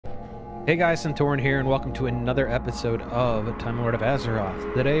Hey guys, Centauran here, and welcome to another episode of Timelord of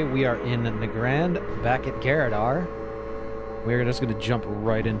Azeroth. Today we are in Nagrand, back at Garadar. We're just going to jump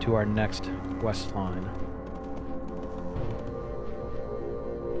right into our next quest line.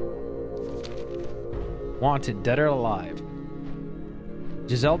 Wanted, dead or alive.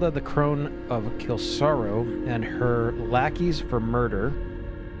 Giselda, the crone of Kilsaro, and her lackeys for murder,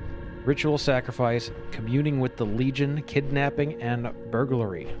 ritual sacrifice, communing with the Legion, kidnapping, and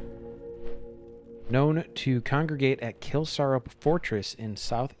burglary. Known to congregate at Kilsaro Fortress in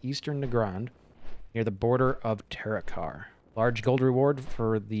southeastern Nagrand, near the border of Terakar. Large gold reward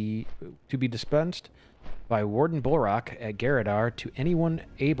for the to be dispensed by Warden Bulrock at Garadar to anyone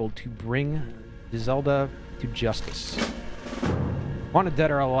able to bring Giselda to justice. Wanted,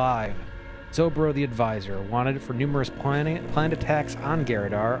 dead or alive. Zobro the Advisor, wanted for numerous planned attacks on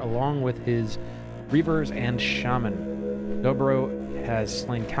Garadar, along with his Reavers and Shaman. Zobro has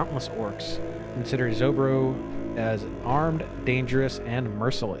slain countless orcs. Consider Zobro as armed, dangerous, and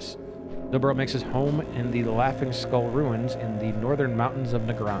merciless. Zobro makes his home in the Laughing Skull Ruins in the northern mountains of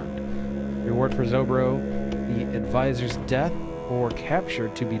Nagrand. Reward for Zobro, the Advisor's death or capture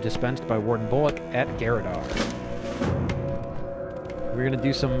to be dispensed by Warden Bullock at Garadar. We're going to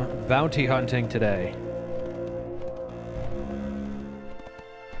do some bounty hunting today.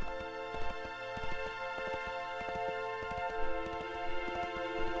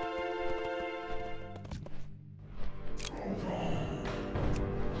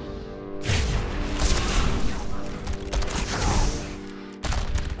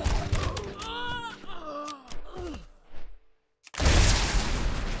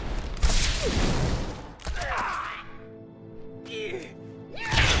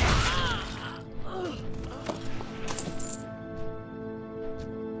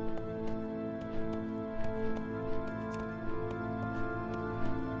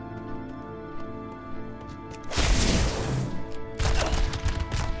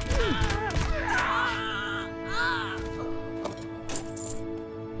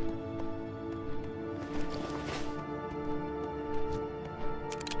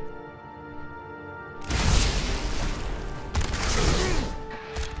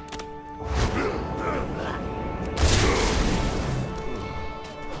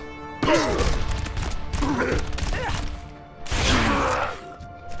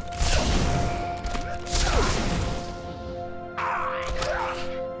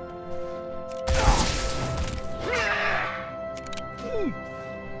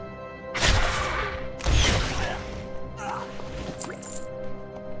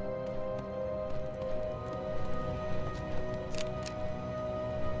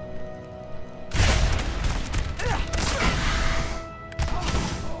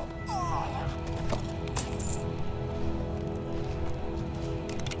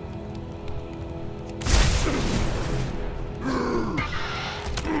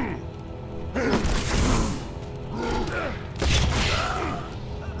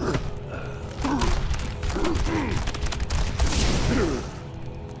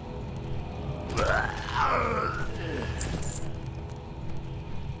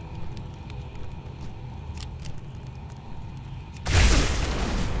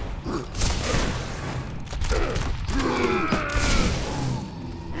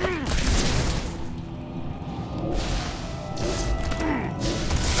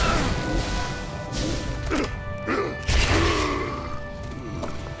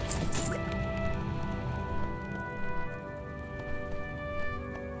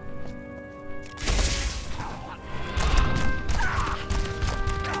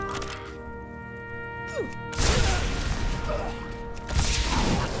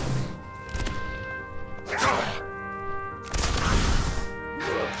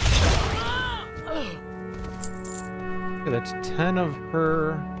 That's 10 of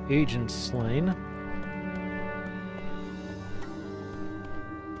her agents slain.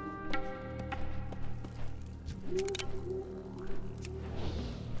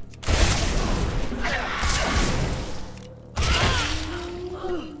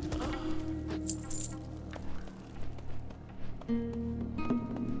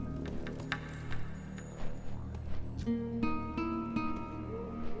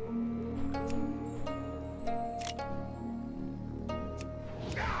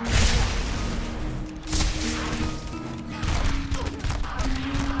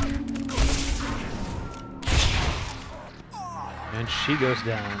 And she goes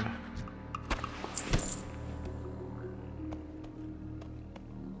down.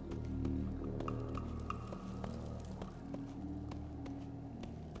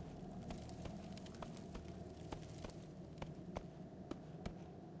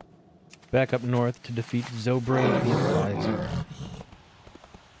 Back up north to defeat Zobro the Advisor.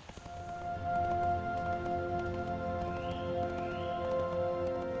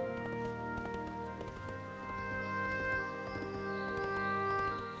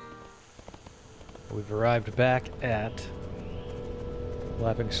 We've arrived back at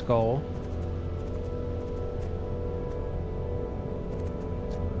Laughing Skull.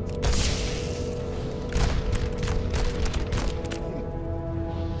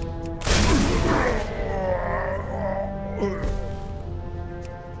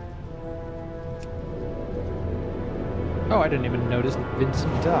 Oh, I didn't even notice that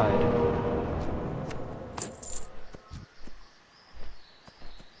Vincent died.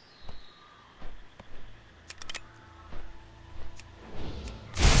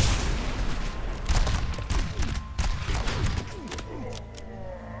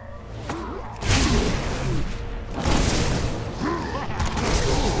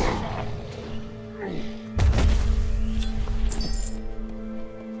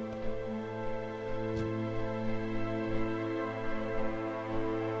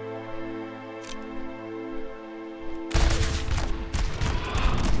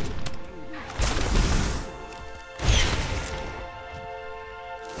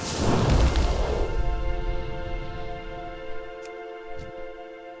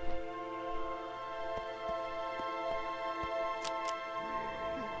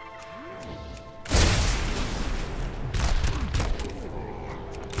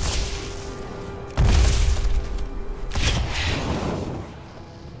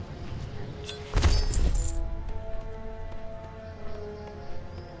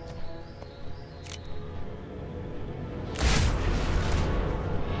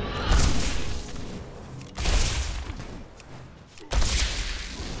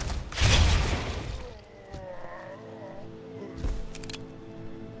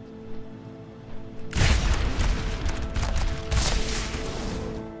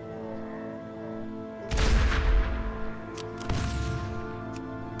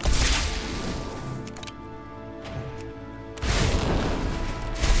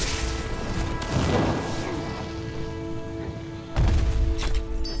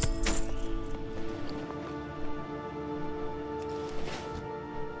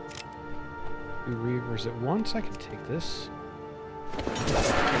 Reavers at once. I can take this.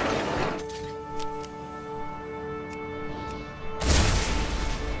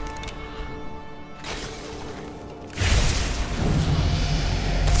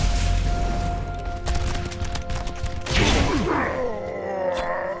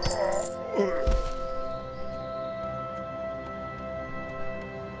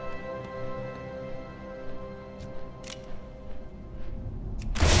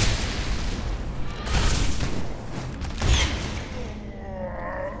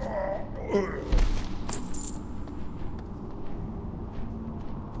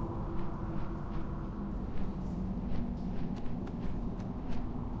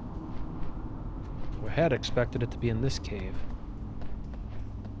 I had expected it to be in this cave.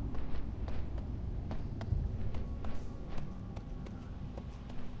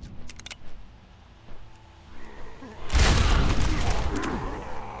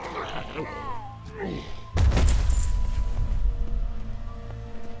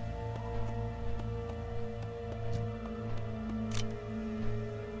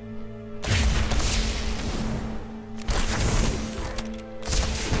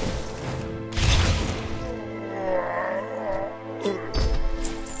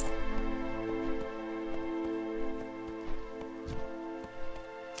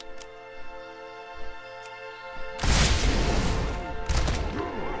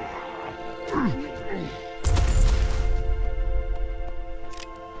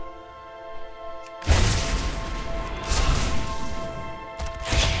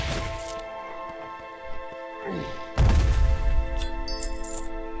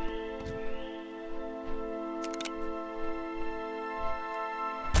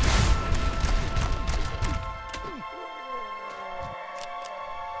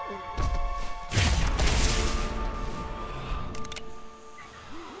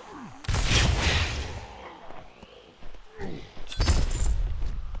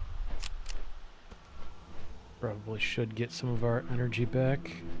 Probably should get some of our energy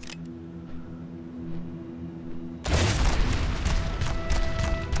back.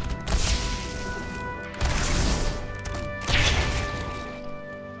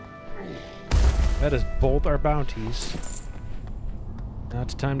 That is both our bounties. Now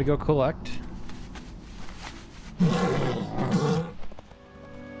it's time to go collect.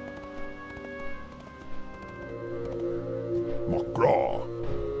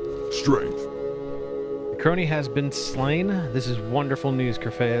 strength. The Chromie has been slain. This is wonderful news,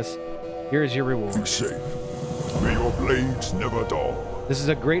 Crephaeus. Here is your reward. Be safe. May your blades never dull. This is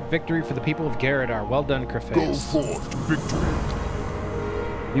a great victory for the people of Garadar. Well done, Go Crephaeus. forth to victory.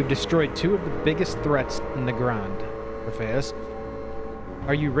 You've destroyed 2 of the biggest threats in the Grand, Crephaeus.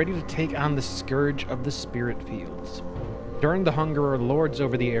 Are you ready to take on the Scourge of the Spirit Fields? During the Hungerer lords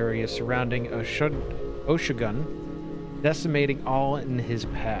over the area surrounding Oshugun, decimating all in his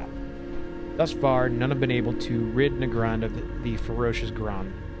path. Thus far, none have been able to rid Nagrand of the ferocious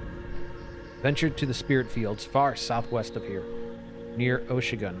Gran. Venture to the Spirit Fields far southwest of here, near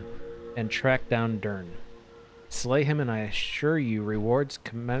Oshugun, and track down Dern. Slay him, and I assure you rewards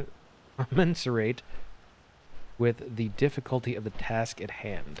commensurate with the difficulty of the task at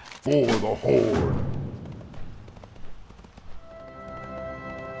hand. For the Horde.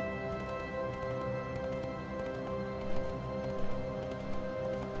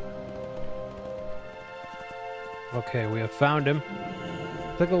 Okay, we have found him.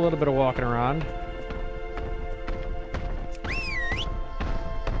 Took a little bit of walking around.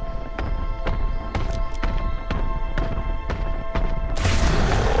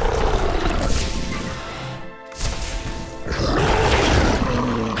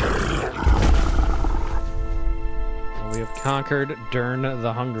 We have conquered Dern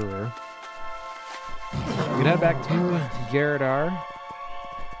the Hungerer. We can head back to Garadar.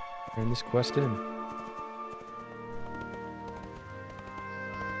 Turn this quest in.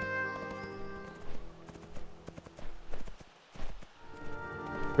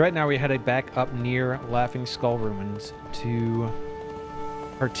 Right now, we're headed back up near Laughing Skull Ruins to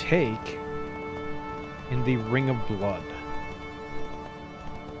partake in the Ring of Blood.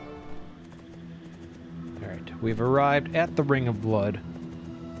 Alright, we've arrived at the Ring of Blood.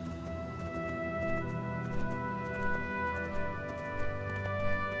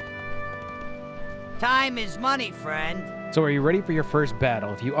 Time is money, friend. So are you ready for your first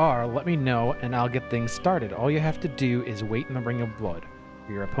battle? If you are, let me know and I'll get things started. All you have to do is wait in the Ring of Blood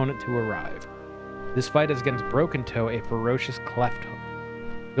for your opponent to arrive. This fight is against Broken Toe, a ferocious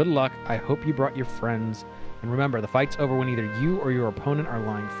Clefthoof. Good luck, I hope you brought your friends, and remember, the fight's over when either you or your opponent are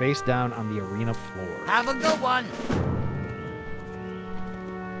lying face down on the arena floor. Have a good one.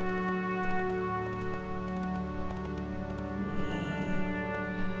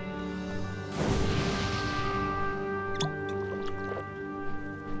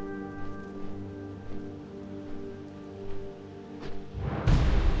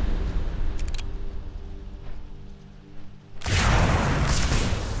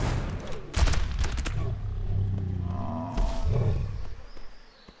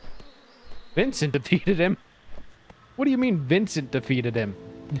 Vincent defeated him? What do you mean Vincent defeated him?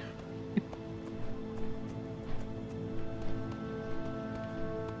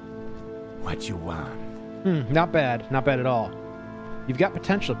 What you want? Not bad. Not bad at all. You've got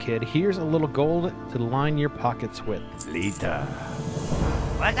potential, kid. Here's a little gold to line your pockets with. Later.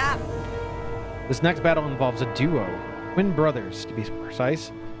 What's up? This next battle involves a duo. Twin brothers, to be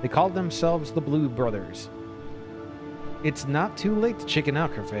precise. They call themselves the Blue Brothers. It's not too late to chicken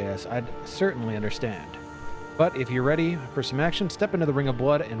out, Crephaeus. I'd certainly understand. But if you're ready for some action, step into the Ring of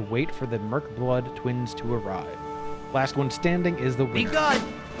Blood and wait for the Merc Blood twins to arrive. Last one standing is the winner. Be good.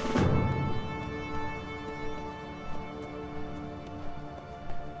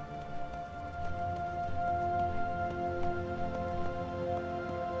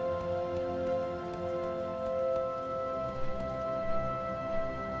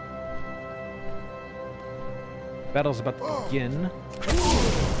 Battle's about to begin.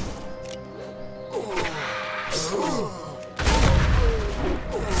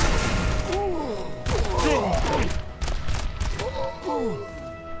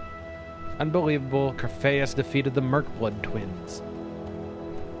 Unbelievable, Crephaeus defeated the Mercblood twins.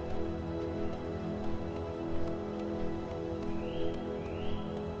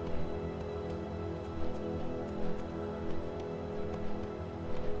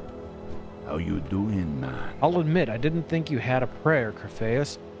 How you doing, man? I'll admit, I didn't think you had a prayer,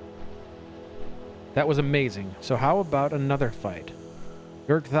 Crephaeus. That was amazing. So how about another fight?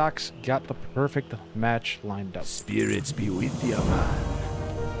 Gurgthok's got the perfect match lined up. Spirits be with you, man.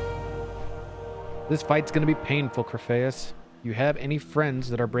 This fight's gonna be painful, Crephaeus. You have any friends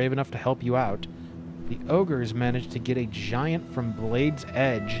that are brave enough to help you out? The ogres managed to get a giant from Blade's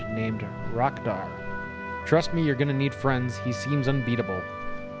Edge named Rakdar. Trust me, you're gonna need friends. He seems unbeatable.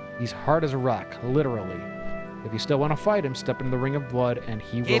 He's hard as a rock, literally. If you still want to fight him, step in the Ring of Blood and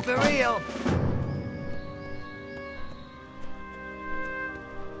he will Keep it fight. real.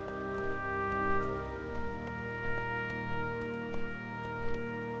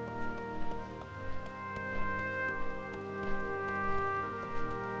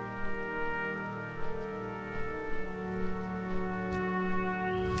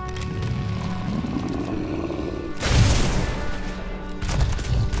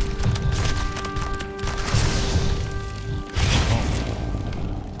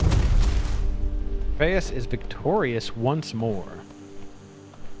 Rayas is victorious once more.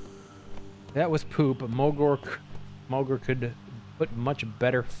 That was poop. Mogor could put much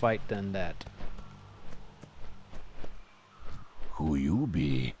better fight than that. Who you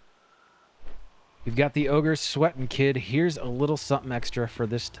be? You've got the ogres sweating, kid. Here's a little something extra for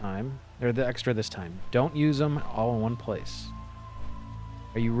this time. Or the extra this time. Don't use them all in one place.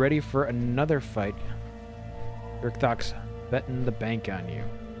 Are you ready for another fight? Urkthok's betting the bank on you.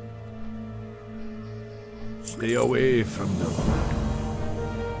 Stay away from the wood.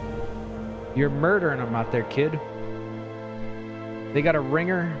 You're murdering them out there, kid. They got a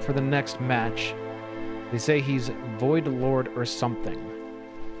ringer for the next match. They say he's Void Lord or something.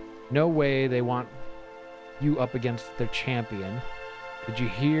 No way they want you up against their champion. Did you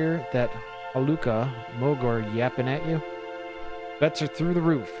hear that Haluka Mogor yapping at you? Bets are through the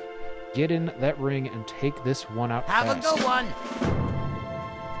roof. Get in that ring and take this one out Have fast. a good one.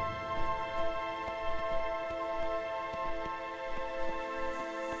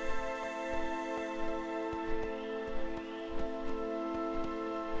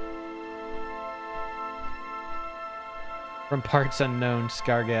 From parts unknown,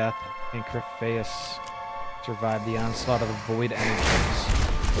 Skargath and Crephaeus survived the onslaught of the void energies.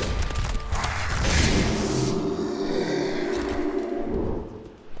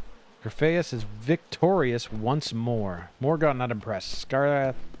 Crephaeus is victorious once more. Morgoth not impressed.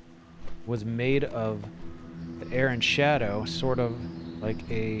 Skargath was made of the air and shadow, sort of like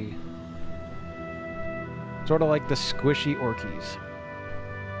the squishy orkies.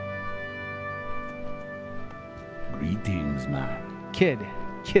 Greetings, man. Kid,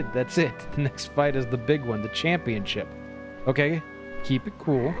 that's it. The next fight is the big one, the championship. Okay, keep it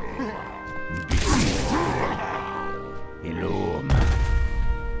cool. Hello, man.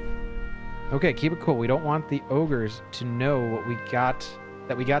 Okay, keep it cool. We don't want the ogres to know what we got,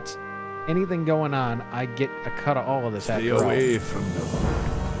 that we got anything going on. I get a cut of all of this Stay after all. away from the wood.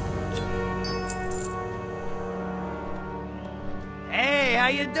 Hey, how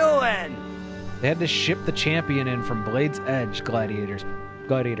you doing? They had to ship the champion in from Blade's Edge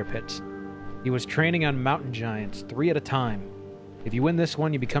gladiator pits. He was training on mountain giants, 3 at a time. If you win this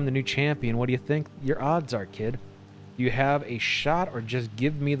one, you become the new champion. What do you think your odds are, kid? Do you have a shot, or just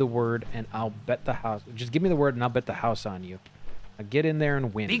give me the word and I'll bet the house? Just give me the word and I'll bet the house on you. Now get in there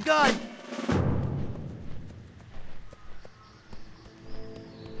and win. Be good.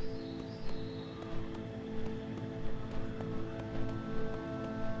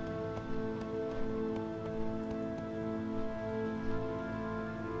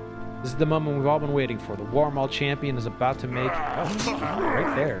 This is the moment we've all been waiting for. The Warmaul champion is about to make... Oh,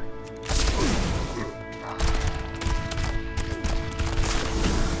 right there.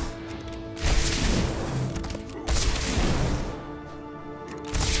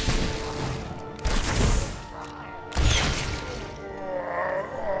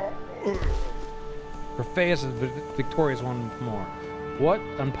 Crephaeus is victorious once more. What?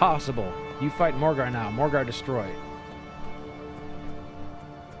 Impossible. You fight Morgar now. Morgar destroy.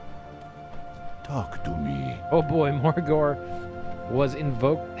 Talk to me. Oh boy, Morgor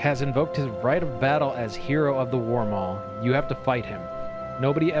has invoked his right of battle as hero of the Warmaul. You have to fight him.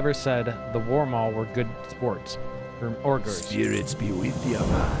 Nobody ever said the Warmaul were good sports. Or ogres. Spirits be with you,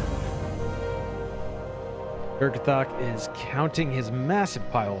 man. Urkthok is counting his massive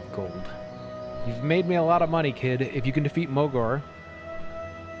pile of gold. You've made me a lot of money, kid. If you can defeat Mogor,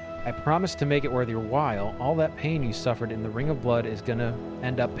 I promise to make it worth your while. All that pain you suffered in the Ring of Blood is gonna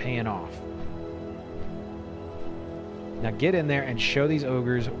end up paying off. Now get in there and show these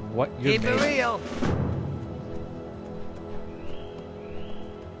ogres what you're Keep made it of. real.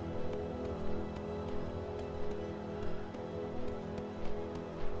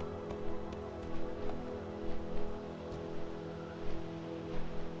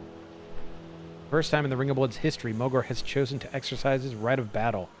 First time in the Ring of Blood's history, Mogor has chosen to exercise his right of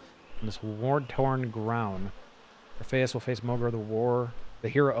battle on this war-torn ground. Crephaeus will face Mogor, the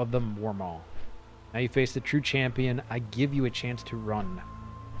hero of the Warmaul. Now you face the true champion. I give you a chance to run.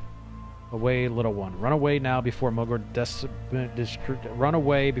 Away, little one. Run away now before Mogor run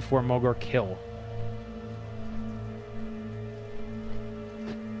away before Mogor kill.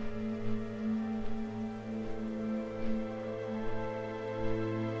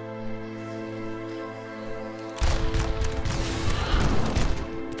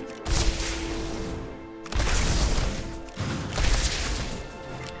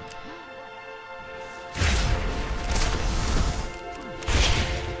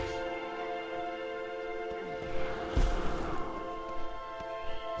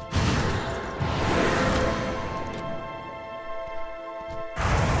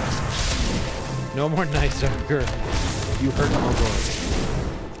 No more nice ogre. You hurt Mogor.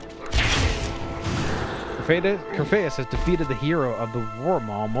 Crephaeus has defeated the hero of the war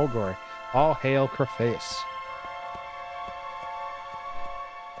maul, Mogor. All hail Crephaeus.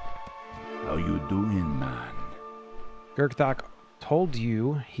 How you doing, man? Gurgthok told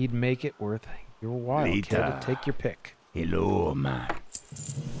you he'd make it worth your while, kid. Later. Take your pick. Hello, man.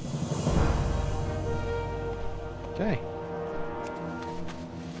 Okay.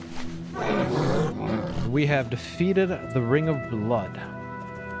 We have defeated the Ring of Blood.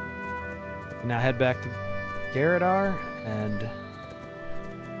 Now head back to Garadar, and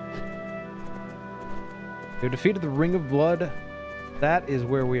we've defeated the Ring of Blood. That is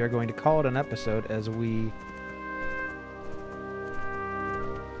where we are going to call it an episode, as we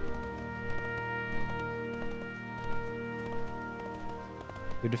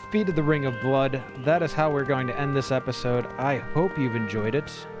defeated the Ring of Blood. That is how we're going to end this episode. I hope you've enjoyed it.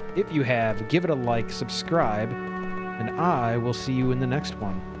 If you have, give it a like, subscribe, and I will see you in the next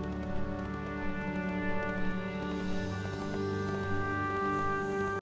one.